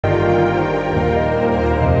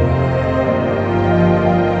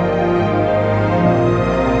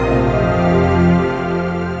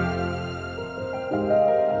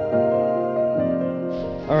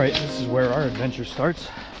adventure starts.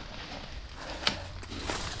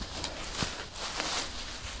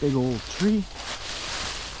 Big old tree.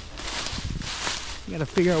 You gotta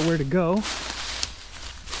figure out where to go.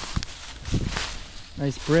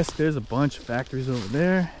 Nice brisk. There's a bunch of factories over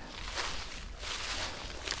there.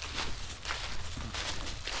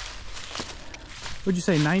 Would you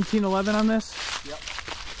say 1911 on this? Yep.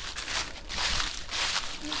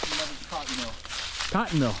 1911 cotton mill.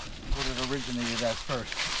 Cotton mill. What it originated as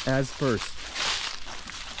first. As first.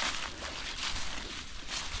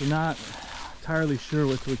 You're not entirely sure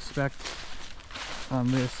what to expect on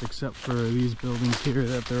this, except for these buildings here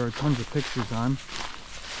that there are tons of pictures on.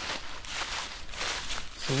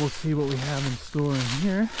 So we'll see what we have in store in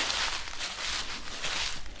here.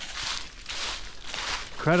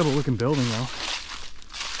 Incredible looking building though.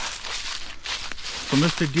 So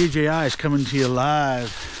Mr. DJI is coming to you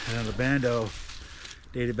live on the bando,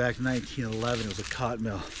 dated back to 1911. It was a cotton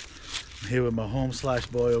mill. I'm here with my home slash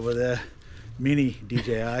boy over there, mini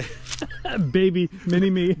DJI. Baby mini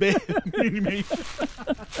me. Mini me.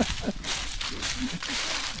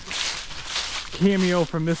 Cameo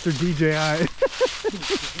from Mr. DJI.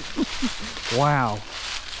 Wow.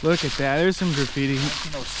 Look at that. There's some graffiti.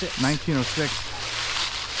 1906. 1906.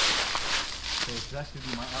 So that's going to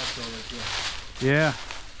be my outro right here. Yeah.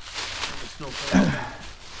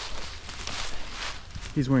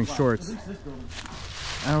 He's wearing shorts.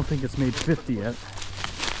 I don't think it's made 50 yet.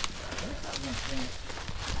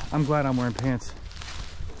 I'm glad I'm wearing pants.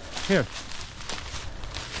 Here.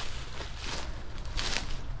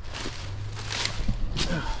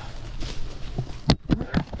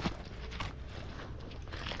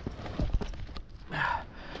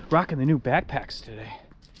 Rocking the new backpacks today.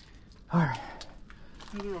 All right.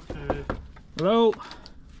 Okay. Hello.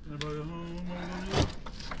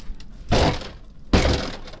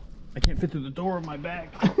 I can't fit through the door of my bag.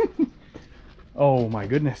 Oh my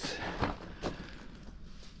goodness.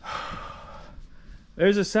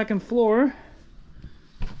 There's a second floor.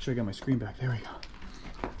 Make sure I got my screen back. There we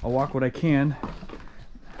go. I'll walk what I can.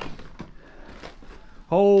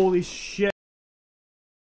 Holy shit.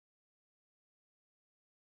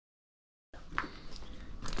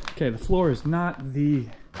 Okay, the floor is not the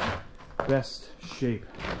best shape.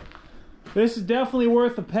 This is definitely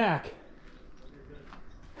worth a pack.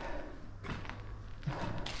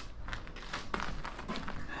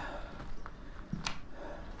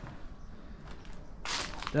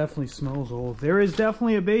 Definitely smells old. There is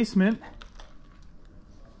definitely a basement.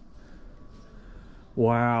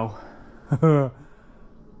 Wow. It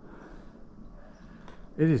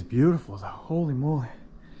is beautiful though. Holy moly.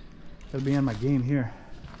 Gotta be on my game here.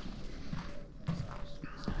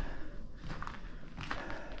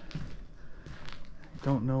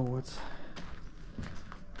 Don't know what's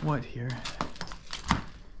what here.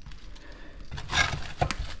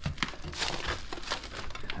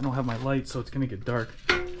 I don't have my light, so it's gonna get dark.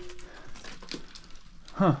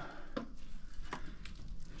 Huh.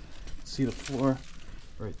 See the floor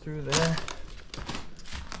right through there.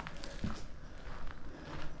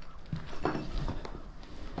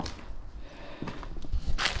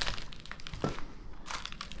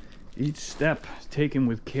 Each step is taken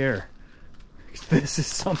with care. This is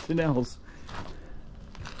something else.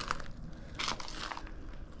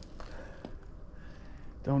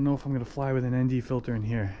 Don't know if I'm gonna fly with an ND filter in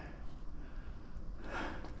here.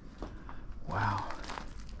 Wow.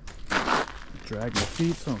 Drag my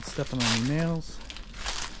feet so I'm stepping on my nails.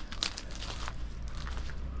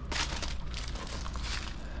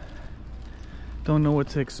 Don't know what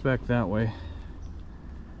to expect that way.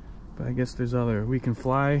 But I guess there's other. We can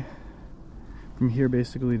fly from here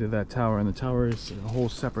basically to that tower, and the tower is a whole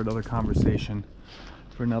separate other conversation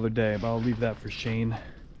for another day, but I'll leave that for Shane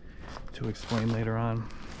to explain later on.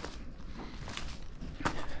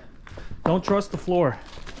 Don't trust the floor.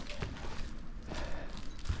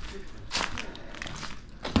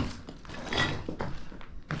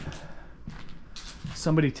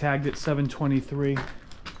 Somebody tagged it 723.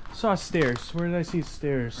 Saw stairs. Where did I see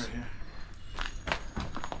stairs? Right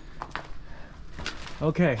here.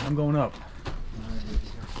 Okay, I'm going up.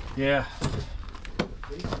 Yeah.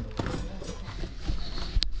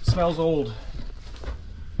 Smells old.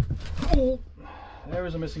 Oh, there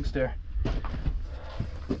was a missing stair.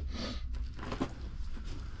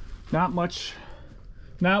 Not much.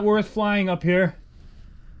 Not worth flying up here.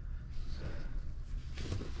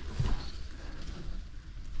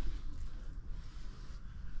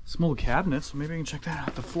 Some old cabinets, maybe I can check that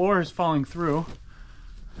out. The floor is falling through.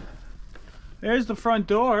 There's the front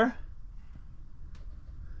door.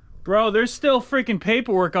 Bro, there's still freaking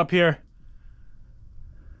paperwork up here.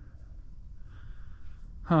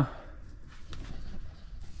 Huh.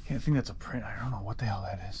 I think that's a print. I don't know what the hell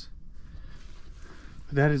that is.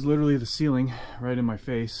 But that is literally the ceiling right in my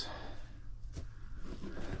face.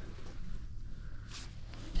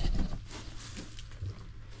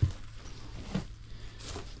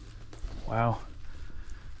 Wow.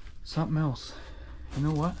 Something else. You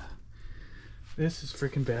know what? This is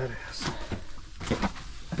freaking badass.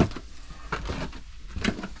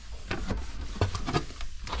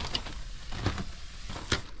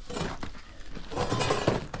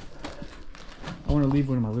 I want to leave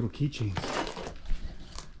one of my little keychains.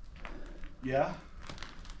 Yeah?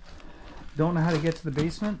 Don't know how to get to the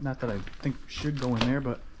basement. Not that I think we should go in there,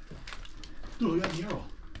 but... Dude, look at that mural.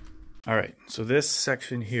 Alright, so this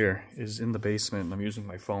section here is in the basement, and I'm using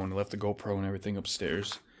my phone. I left the GoPro and everything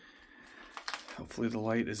upstairs. Hopefully the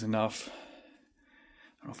light is enough.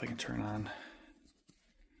 I don't know if I can turn on.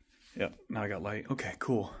 Yep, now I got light. Okay,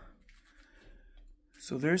 cool.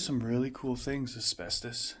 So there's some really cool things,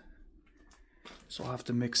 asbestos. So I'll have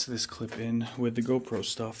to mix this clip in with the GoPro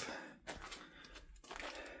stuff.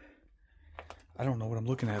 I don't know what I'm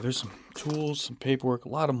looking at. There's some tools, some paperwork, a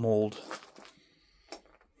lot of mold.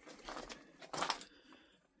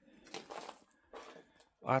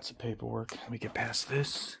 Lots of paperwork. Let me get past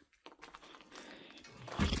this.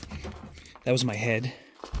 That was my head.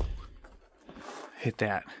 Hit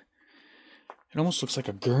that. It almost looks like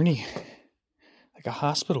a gurney. Like a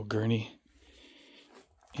hospital gurney.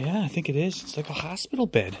 Yeah, I think it is. It's like a hospital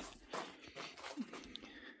bed.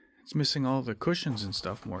 It's missing all the cushions and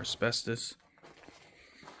stuff. More asbestos.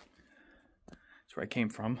 That's where I came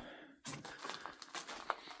from.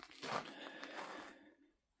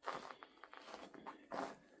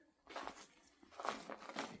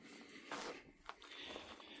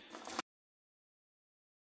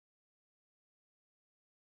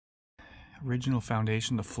 Original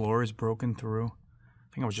foundation, the floor is broken through.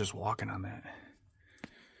 I think I was just walking on that.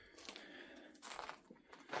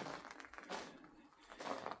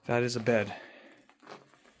 That is a bed.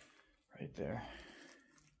 Right there.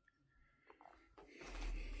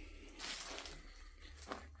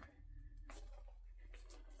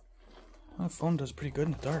 My phone does pretty good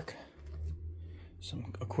in the dark.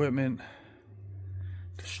 Some equipment.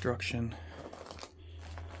 Destruction.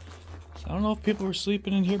 I don't know if people were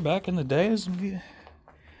sleeping in here back in the days.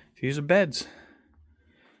 These are beds.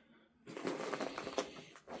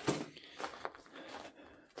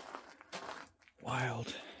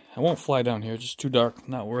 Wild. I won't fly down here, just too dark.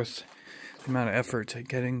 Not worth the amount of effort to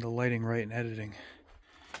getting the lighting right and editing.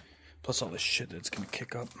 Plus all the shit that's gonna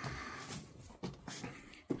kick up.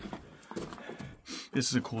 This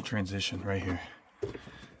is a cool transition right here.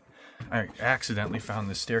 I accidentally found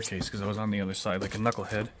this staircase because I was on the other side like a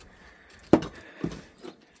knucklehead.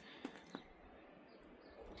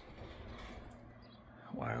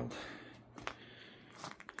 Wild.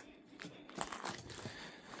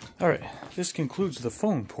 Alright, this concludes the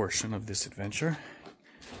phone portion of this adventure.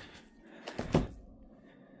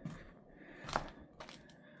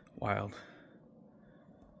 Wild.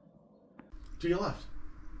 To your left.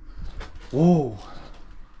 Whoa!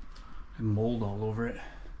 And mold all over it.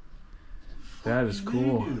 That is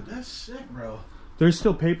cool. Dude, that's sick, bro. There's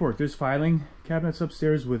still paperwork. There's filing cabinets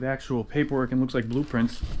upstairs with actual paperwork and looks like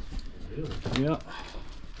blueprints. Really? Yeah.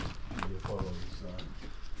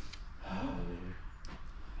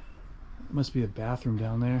 Must be a bathroom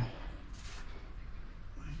down there.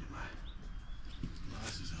 Let me get my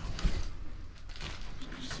glasses out.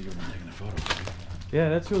 Just see everyone taking a photo. Yeah,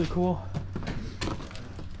 that's really cool.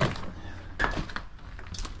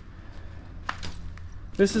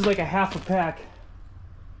 This is like a half a pack.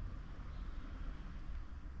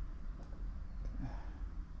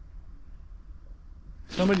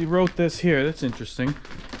 Somebody wrote this here. That's interesting.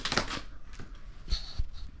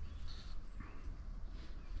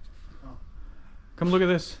 Come look at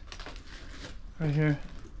this. Right here.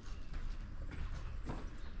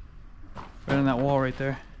 Right on that wall right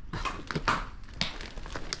there.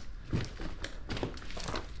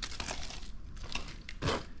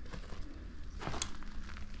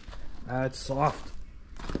 It's soft.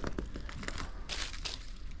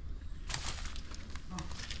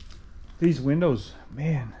 These windows,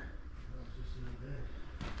 man.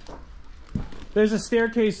 There's a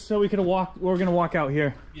staircase so we could walk. We're gonna walk out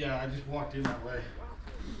here. Yeah, I just walked in that way.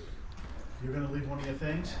 You're gonna leave one of your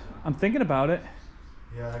things? I'm thinking about it.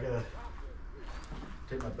 Yeah, I gotta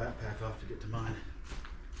take my backpack off to get to mine.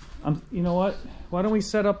 You know what? Why don't we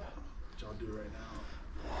set up? Which I'll do right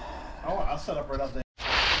now. Oh, I'll set up right up there.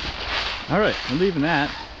 All right, we're leaving that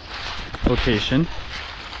location.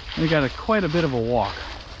 We got quite a bit of a walk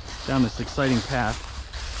down this exciting path.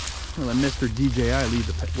 We'll let Mr. DJI lead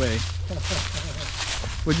the way.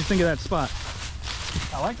 What'd you think of that spot?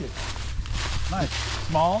 I like it. Nice.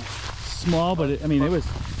 Small, But I mean, it was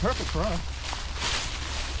perfect for us.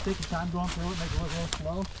 Take your time going through it, make it look real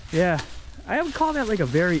slow. Yeah, I would call that like a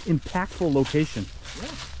very impactful location.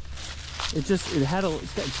 Yeah.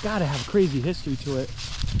 It's got to have a crazy history to it.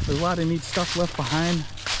 There's a lot of neat stuff left behind.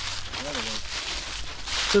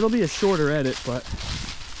 So it'll be a shorter edit, but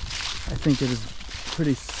I think it is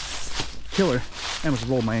pretty killer. I almost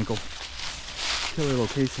rolled my ankle. Killer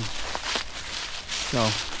location. So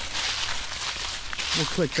we'll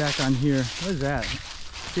click back on here. What is that?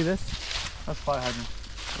 See this? That's fire hydrant.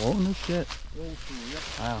 Oh, no shit. Yep.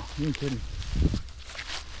 Wow, you ain't kidding.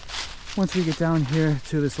 Once we get down here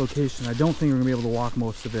to this location, I don't think we're gonna be able to walk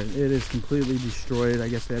most of it. It is completely destroyed. I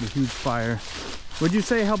guess they had a huge fire. Would you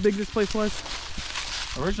say how big this place was?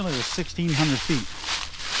 Originally it was 1,600 feet.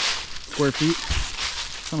 Square feet?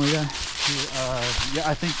 Something like that? Yeah,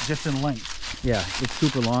 I think just in length. Yeah, it's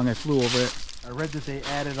super long. I flew over it. I read that they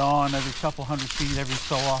added on every couple hundred feet every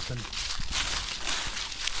so often.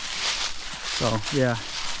 So, yeah.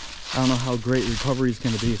 I don't know how great recovery is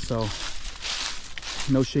going to be, so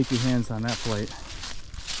no shaky hands on that flight.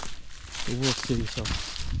 But we'll see. So,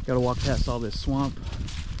 got to walk past all this swamp,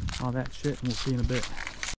 all that shit, and we'll see in a bit.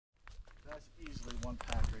 That's easily one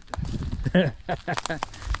pack right there.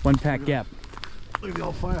 One pack gap. Look at the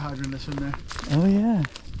old fire hydrant that's in there. Oh, yeah.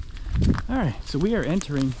 All right, so we are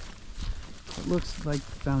entering what looks like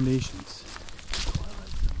foundations.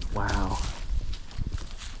 Wow.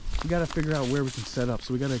 We got to figure out where we can set up,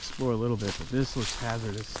 so we got to explore a little bit, but this looks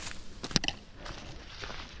hazardous.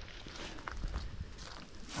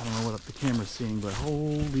 I don't know what the camera's seeing, but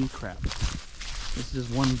holy crap. This is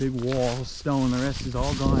just one big wall of stone, the rest is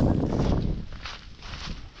all gone.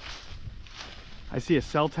 I see a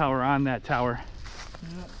cell tower on that tower.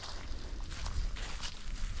 Yeah.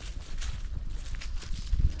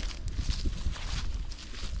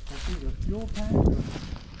 That's either fuel tank or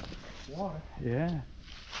water. Yeah.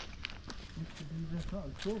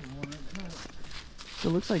 So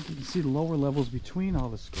it looks like you can see the lower levels between all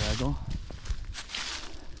the scraggle.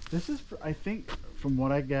 This is, I think, from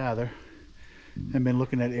what I gather, and been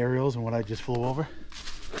looking at aerials and what I just flew over,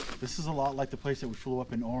 this is a lot like the place that we flew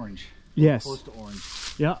up in Orange. Yes. Close to Orange.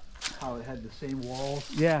 Yeah. How it had the same walls.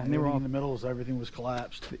 Yeah, and they were all in the middle, so everything was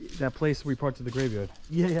collapsed. that place we parked to the graveyard.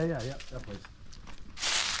 Yeah, that place.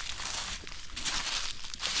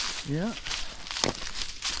 Yeah.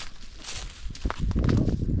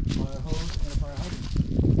 Fire hose and a fire hydrant.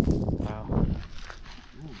 Wow.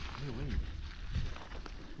 Ooh, wait.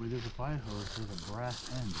 Where there's a fire hose, there's a brass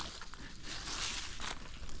end.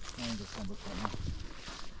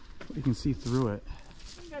 You can see through it.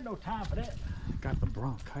 You got no time for that. Got the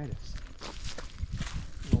bronchitis.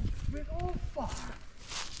 Little big old fire.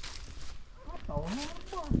 I thought we were on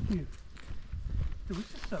a barbecue. Dude, we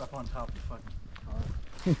should set up on top of the fucking car.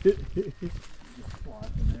 Just fly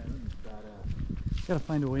up in there. This is badass. Gotta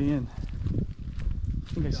find a way in.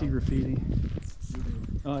 I think I see graffiti.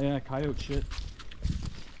 Oh yeah, coyote shit.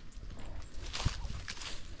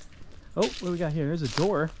 Oh, what do we got here? There's a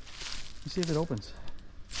door. Let's see if it opens.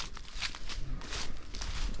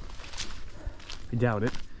 I doubt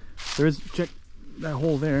it. There is, check that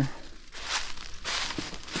hole there.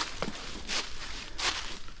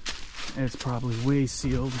 And it's probably way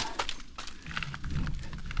sealed.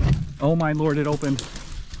 Oh my lord, it opened.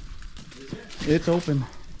 It's open.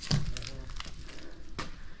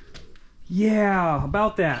 Yeah,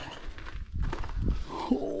 about that.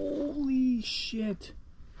 Holy shit.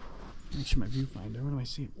 Make sure my viewfinder, what do I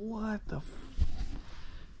see? What the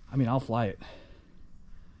I mean, I'll fly it.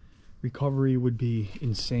 Recovery would be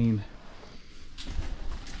insane.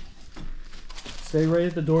 Stay right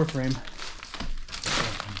at the door frame.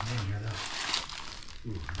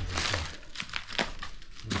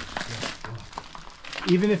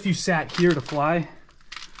 Even if you sat here to fly,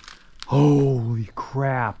 holy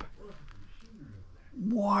crap.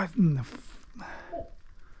 What in the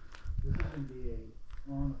This is gonna be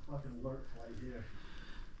a on fucking alert flight here.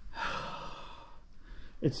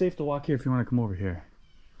 It's safe to walk here if you want to come over here.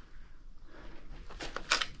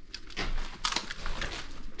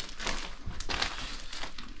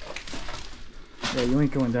 Yeah, you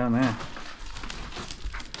ain't going down there.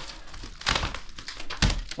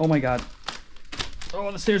 Oh my god.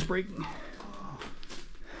 Oh, the stairs breaking.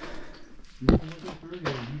 You gotta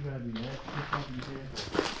be extra fucking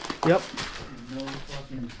careful. Yep. No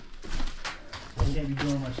fucking. I can't be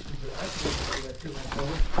doing my stupid. I can't do that too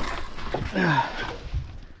much.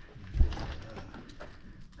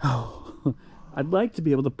 Oh, I'd like to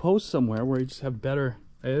be able to post somewhere where you just have better.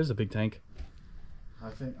 It is a big tank. I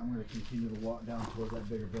think I'm going to continue to walk down towards that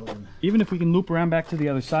bigger building. Even if we can loop around back to the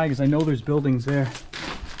other side, because I know there's buildings there.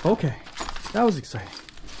 Okay, that was exciting.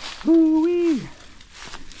 Woo-wee!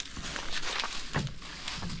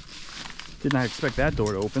 Did not expect that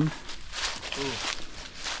door to open. Ooh.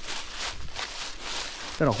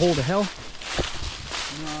 Is that a hole to hell? No,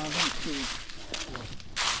 I think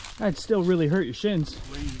it's That'd still really hurt your shins.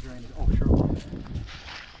 rain drainage. Oh, sure.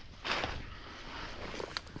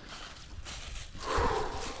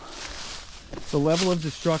 The level of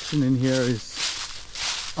destruction in here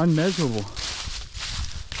is unmeasurable.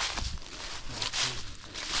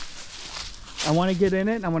 I want to get in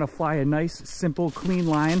it and I want to fly a nice, simple, clean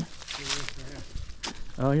line.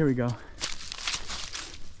 Oh, here we go.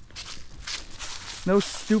 No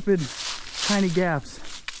stupid tiny gaps.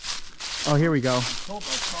 Oh, here we go. I hope I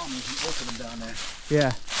saw them if you open them down there.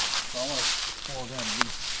 Yeah. So I want to fall down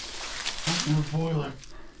and boiler.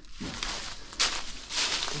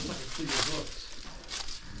 Looks like a city of books.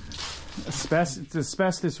 It's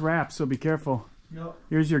asbestos wrap, so be careful. Yep.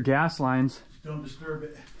 Here's your gas lines. Don't disturb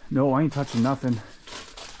it. No, I ain't touching nothing.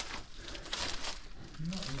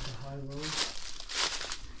 You know, there's a high low.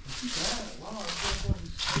 Look at that. Wow, that's what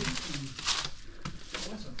safety.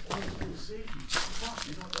 That's an old school safety. Fuck,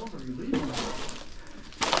 you don't over relieve them.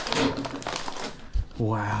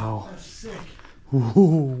 Wow. That's sick.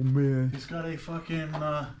 Oh, man. It's got a fucking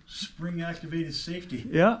spring activated safety.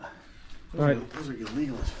 Yeah. All right. Those are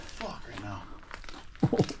illegal as fuck right now.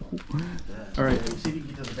 All right. See if you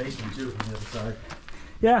can get to the basement too from the other side.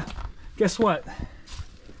 Yeah. Guess what?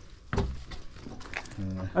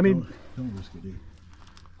 I mean, don't risk it, dude.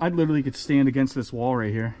 I literally could stand against this wall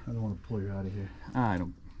right here. I don't want to pull you out of here. I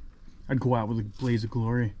don't. I'd go out with a blaze of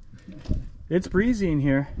glory. It's breezy in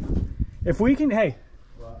here. If we can, hey,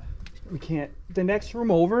 What? we can't. The next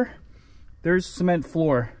room over, there's cement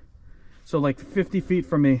floor. So like 50 feet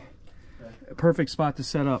from me. Okay. A perfect spot to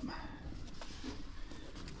set up.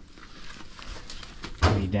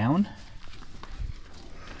 Are we down?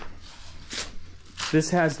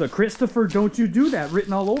 This has the "Christopher, don't you do that"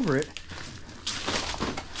 written all over it.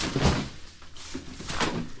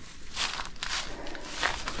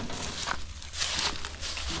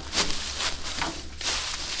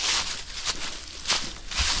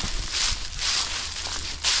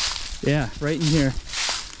 Yeah, right in here.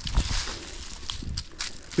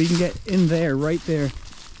 We can get in there, right there.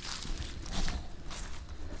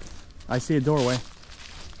 I see a doorway.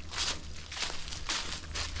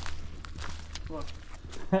 Look,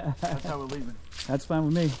 that's how we're leaving. That's fine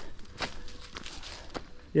with me.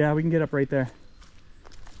 Yeah, we can get up right there.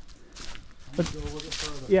 Let's go a little bit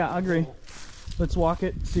further. Yeah, I agree. Let's walk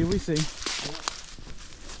it, see what we see.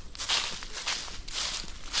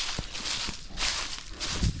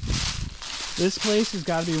 This place has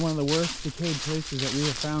got to be one of the worst decayed places that we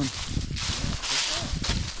have found.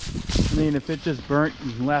 I mean, if it just burnt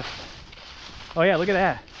and left. Oh yeah, look at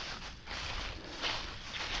that.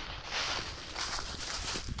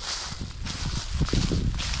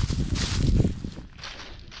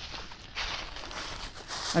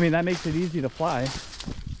 I mean, that makes it easy to fly.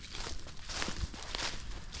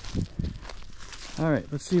 All right,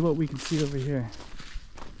 let's see what we can see over here.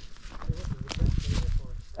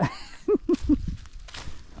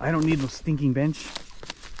 I don't need no stinking bench.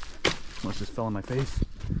 Almost just fell on my face.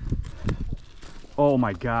 Oh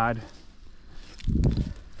my God.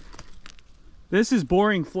 This is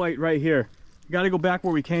boring flight right here. You gotta go back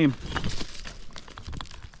where we came.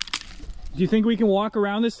 Do you think we can walk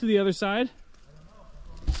around this to the other side?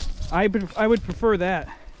 I would prefer that.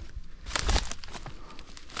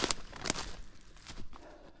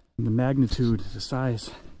 The magnitude, the size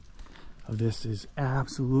of this is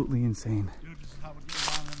absolutely insane. Dude, this is how we're getting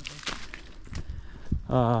down in the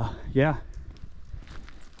basement. Yeah.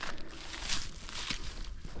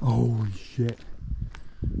 Holy shit.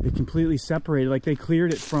 It completely separated, like they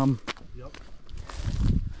cleared it from. Yep.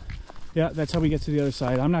 Yeah, that's how we get to the other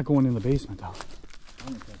side. I'm not going in the basement though.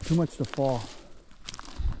 Too much to fall.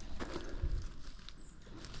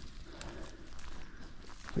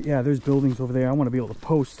 But yeah, there's buildings over there. I want to be able to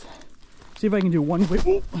post. See if I can do one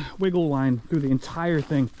wiggle line through the entire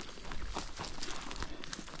thing.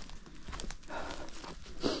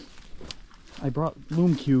 I brought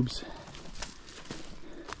loom cubes,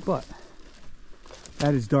 but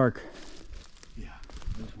that is dark. Yeah,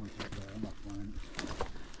 I just want to take that. I'm not flying.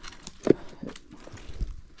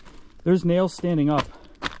 There's nails standing up.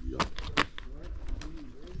 Yep.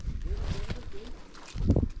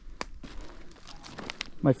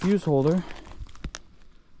 My fuse holder.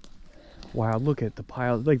 Wow, look at the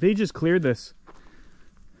pile. Like they just cleared this.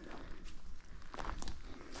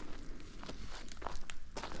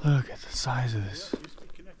 Look at the size of this. Used to be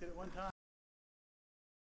connected at one time.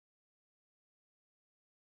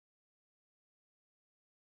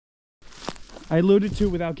 I alluded to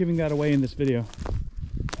without giving that away in this video.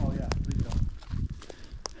 Oh yeah, please don't.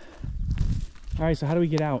 All right, so how do we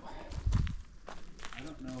get out? I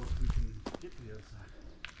don't know if we can get to the other side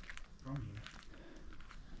from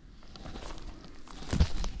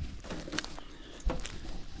here.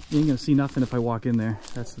 You ain't gonna see nothing if I walk in there.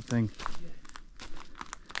 That's the thing.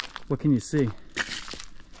 What can you see?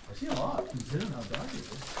 I see a lot considering how dark it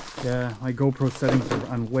is. Yeah, my GoPro settings are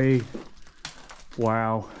on way.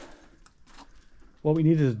 Wow. What we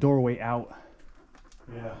need is a doorway out.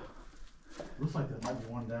 Yeah. Looks like there might be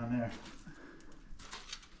one down there.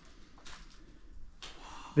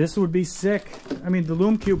 This would be sick. I mean, the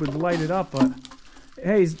Loom Cube would light it up, but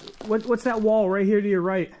hey, what's that wall right here to your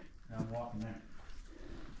right? Yeah, I'm walking there.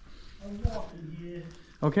 I'm walking here.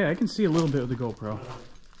 Okay, I can see a little bit of the GoPro.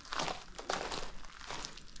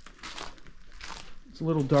 It's a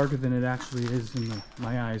little darker than it actually is in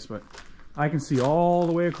my eyes, but I can see all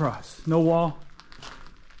the way across. No wall,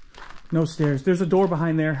 no stairs. There's a door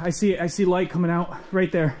behind there. I see light coming out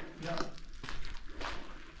right there. Yeah.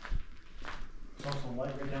 There's also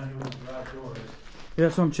light right down here where the garage door is. Yeah,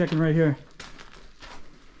 that's what I'm checking right here.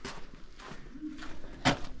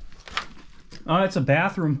 Oh, that's a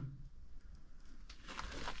bathroom.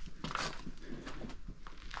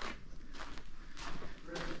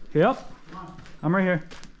 Yep, I'm right here.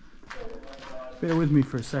 Bear with me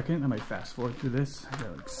for a second. I might fast forward through this. I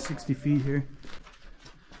got like 60 feet here.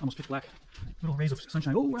 Almost pitch black. Little rays of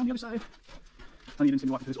sunshine. Oh, we're on the other side. Honey, you didn't see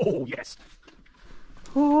me walking through this. Oh, yes.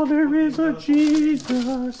 Oh, there is a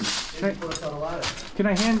Jesus. Can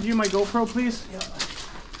I hand you my GoPro, please? Yeah.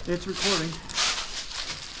 It's recording.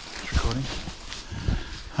 It's recording.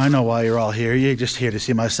 I know why you're all here. You're just here to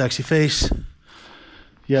see my sexy face.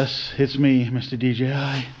 Yes, it's me, Mr.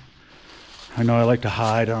 DJI. I know I like to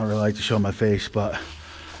hide. I don't really like to show my face, but,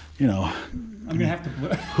 you know. I'm going to have to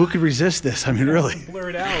blur. Who could resist this? I mean, really. Blur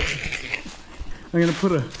it out. I'm going to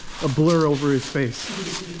put a blur over his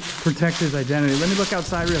face. Protect his identity. Let me look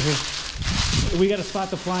outside real here. We got to spot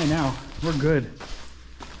the fly now. We're good.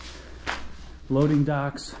 Loading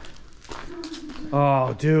docks.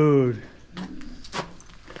 Oh, dude.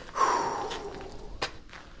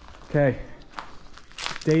 Okay.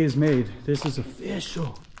 Day is made. This is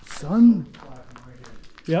official. Son.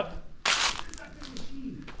 Yep.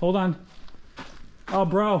 Hold on. Oh,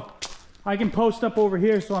 bro. I can post up over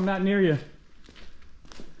here so I'm not near you.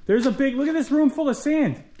 There's a big, look at this room full of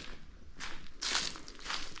sand.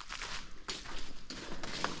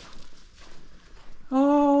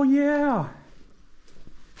 Oh, yeah.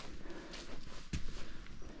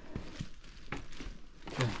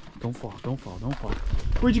 Okay, don't fall, don't fall, don't fall.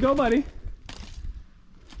 Where'd you go, buddy?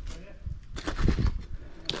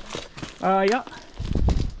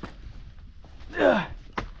 Yeah.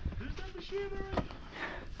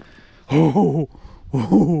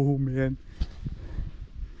 Oh, man.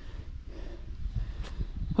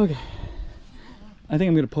 Okay. I think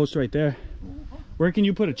I'm going to post right there. Where can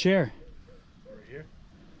you put a chair? Right here.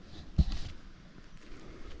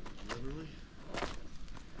 Literally.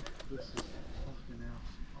 This is fucking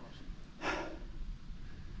awesome.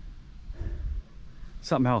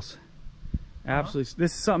 Something else. Absolutely.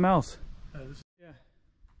 This is something else. Yeah.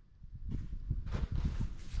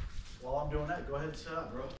 While I'm doing that, go ahead and set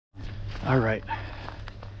up, bro. All right.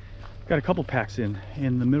 Got a couple packs in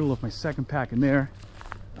the middle of my second pack in there.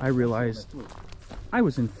 I realized I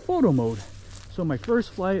was in photo mode. So my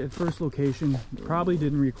first flight at first location probably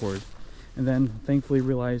didn't record. And then thankfully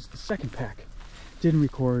realized the second pack didn't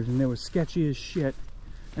record and it was sketchy as shit.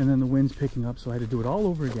 And then the wind's picking up, so I had to do it all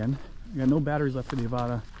over again. I got no batteries left for the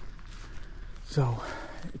Avata. So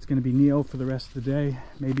it's gonna be Neo for the rest of the day,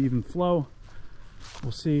 maybe even Flow.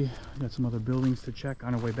 We'll see. Got some other buildings to check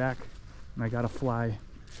on our way back. And I gotta fly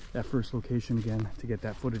that first location again to get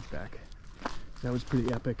that footage back. That was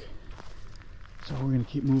pretty epic. So we're gonna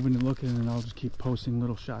keep moving and looking, and I'll just keep posting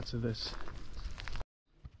little shots of this.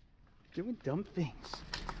 Doing dumb things.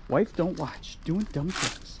 Wife, don't watch. Doing dumb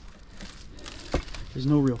things. There's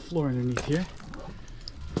no real floor underneath here.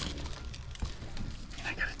 And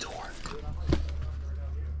I got a door.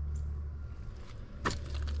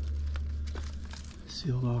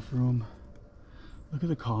 Sealed off room. Look at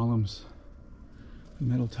the columns. The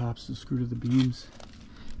metal tops to screw to the beams.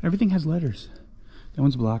 Everything has letters. That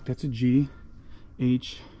one's blocked. That's a G,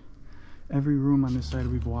 H. Every room on this side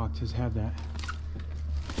we've walked has had that.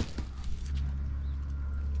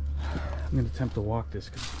 I'm gonna attempt to walk this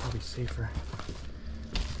because it's probably safer.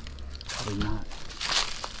 Probably not.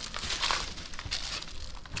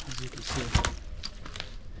 as you can see.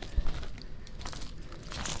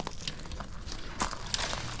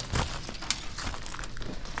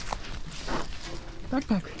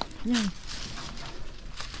 Backpack. Yeah.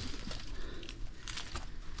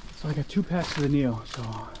 So I got 2 packs of the Neo, so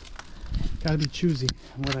gotta be choosy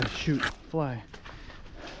on what I shoot, fly.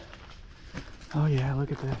 Oh yeah,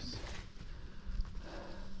 look at this.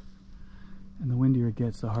 And the windier it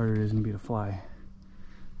gets, the harder it is going to be to fly.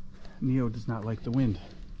 Neo does not like the wind.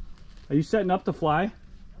 Are you setting up to fly?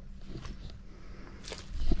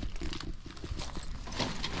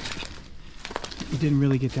 He didn't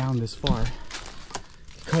really get down this far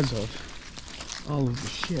because of all of the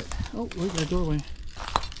shit. Oh, look at that doorway.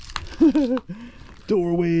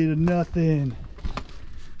 Doorway to nothing.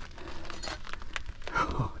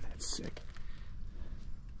 Oh, that's sick.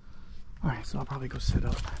 Alright, so I'll probably go set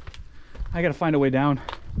up. I gotta find a way down.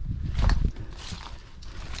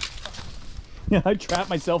 Yeah, I trapped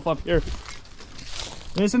myself up here.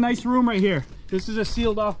 There's a nice room right here. This is a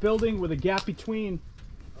sealed off building with a gap between.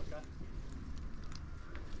 Okay.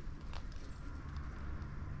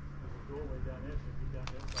 There's a doorway down there, so if you down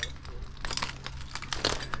there,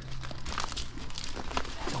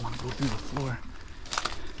 I don't want to go through the floor.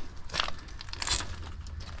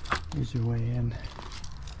 Here's your way in.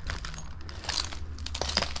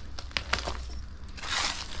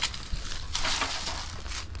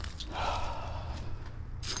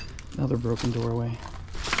 Another broken doorway.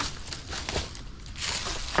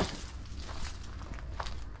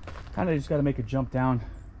 Kind of just got to make a jump down,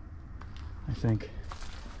 I think.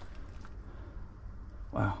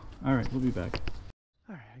 Wow. All right, we'll be back.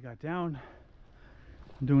 All right, I got down.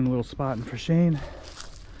 I'm doing a little spotting for Shane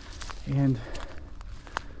and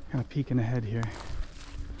kind of peeking ahead here.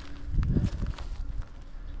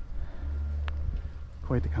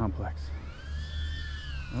 Quite the complex.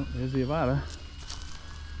 Oh, there's the Avada.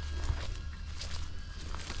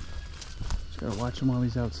 Just gotta watch him while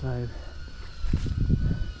he's outside.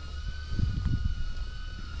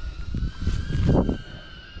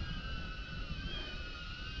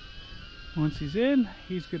 Once he's in,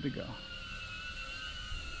 he's good to go.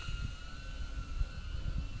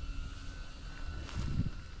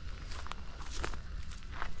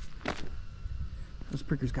 Those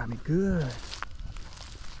prickers got me good.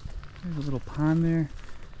 There's a little pond there.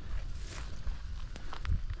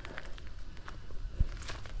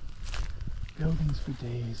 Buildings for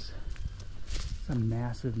days. It's a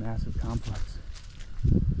massive, massive complex.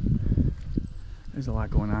 There's a lot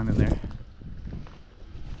going on in there.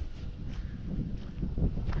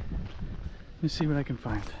 Let me see what I can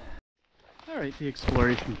find. All right, the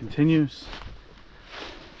exploration continues.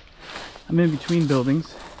 I'm in between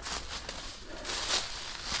buildings.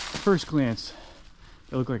 First glance,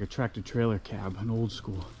 it looked like a tractor trailer cab, an old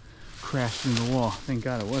school, crashed in the wall. Thank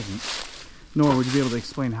God it wasn't. Nor would you be able to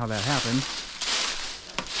explain how that happened.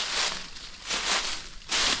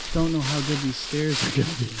 Don't know how good these stairs are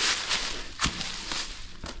gonna be.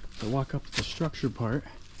 So walk up the structure part.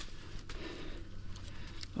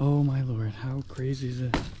 Oh my Lord, how crazy is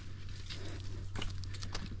this?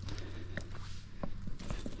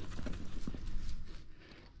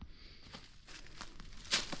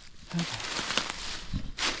 Okay.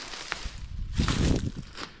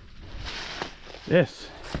 This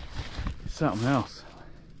is something else.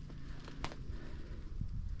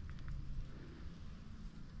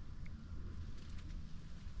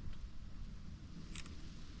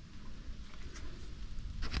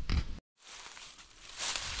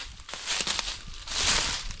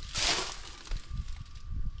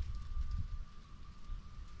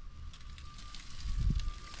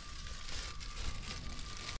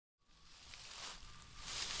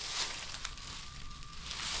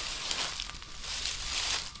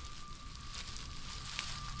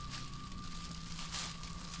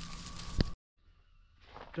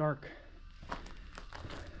 Dark.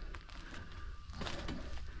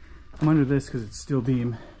 I'm under this because it's steel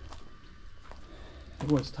beam.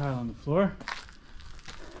 There was tile on the floor. I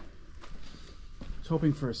was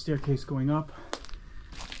hoping for a staircase going up.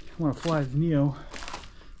 I want to fly the Neo,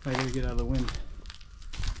 but I gotta get out of the wind.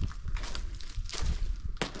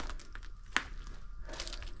 I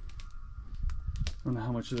don't know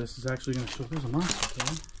how much of this is actually going to show. There's a monster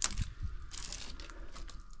thing.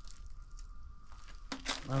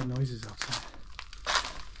 Loud noises outside.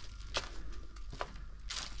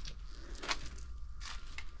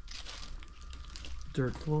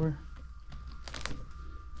 Dirt floor.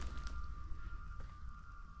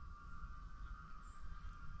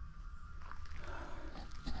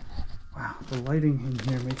 Wow, the lighting in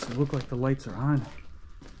here makes it look like the lights are on.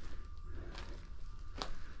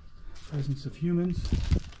 Presence of humans.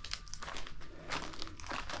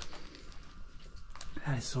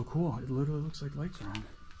 That is so cool. It literally looks like lights are on.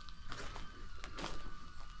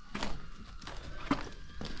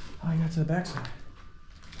 Oh, I got to the backside.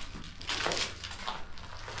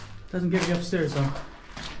 Doesn't get me upstairs though.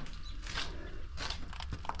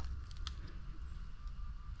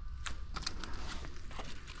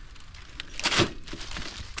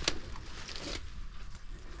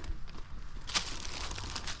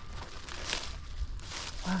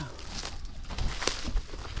 Wow.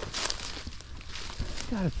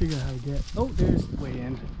 Gotta figure out how to get. Oh, there's the way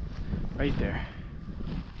in. Right there.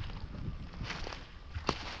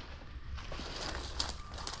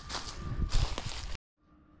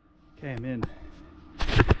 Okay, I'm in.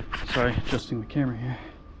 Sorry, adjusting the camera here.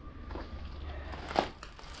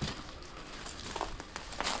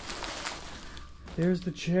 There's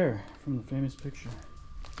the chair from the famous picture.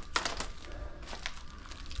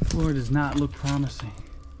 The floor does not look promising.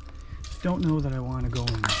 Don't know that I want to go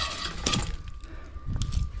in there.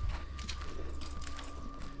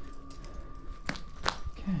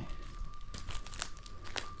 Okay.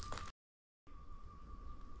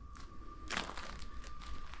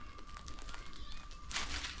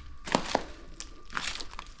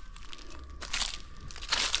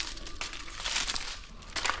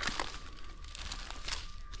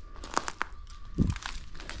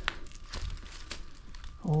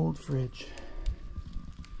 Old fridge.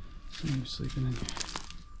 Somebody's sleeping in here.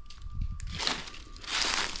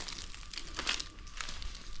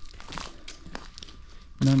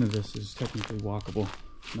 None of this is technically walkable.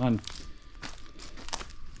 None.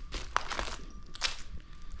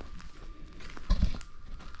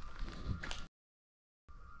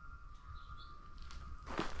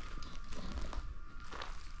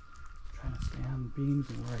 Trying to stay on the beams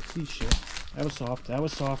and where I see shit. That was soft, that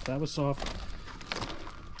was soft, that was soft.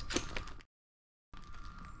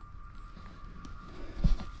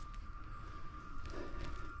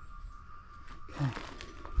 Okay.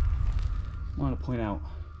 I want to point out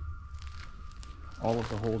all of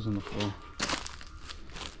the holes in the floor.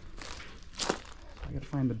 I gotta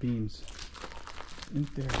find the beams in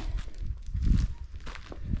there.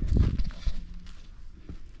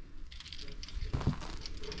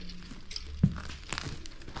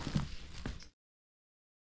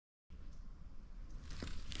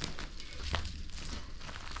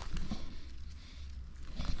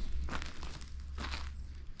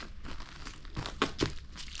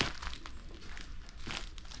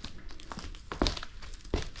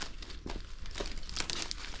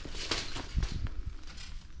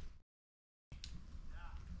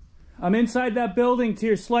 I'm inside that building to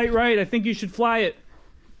your slight right. I think you should fly it.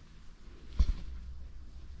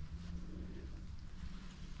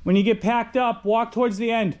 When you get packed up, walk towards the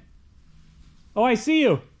end. Oh, I see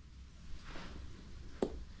you. All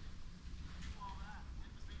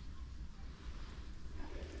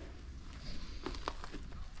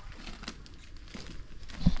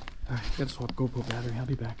right, gotta swap GoPro battery. I'll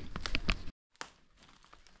be back.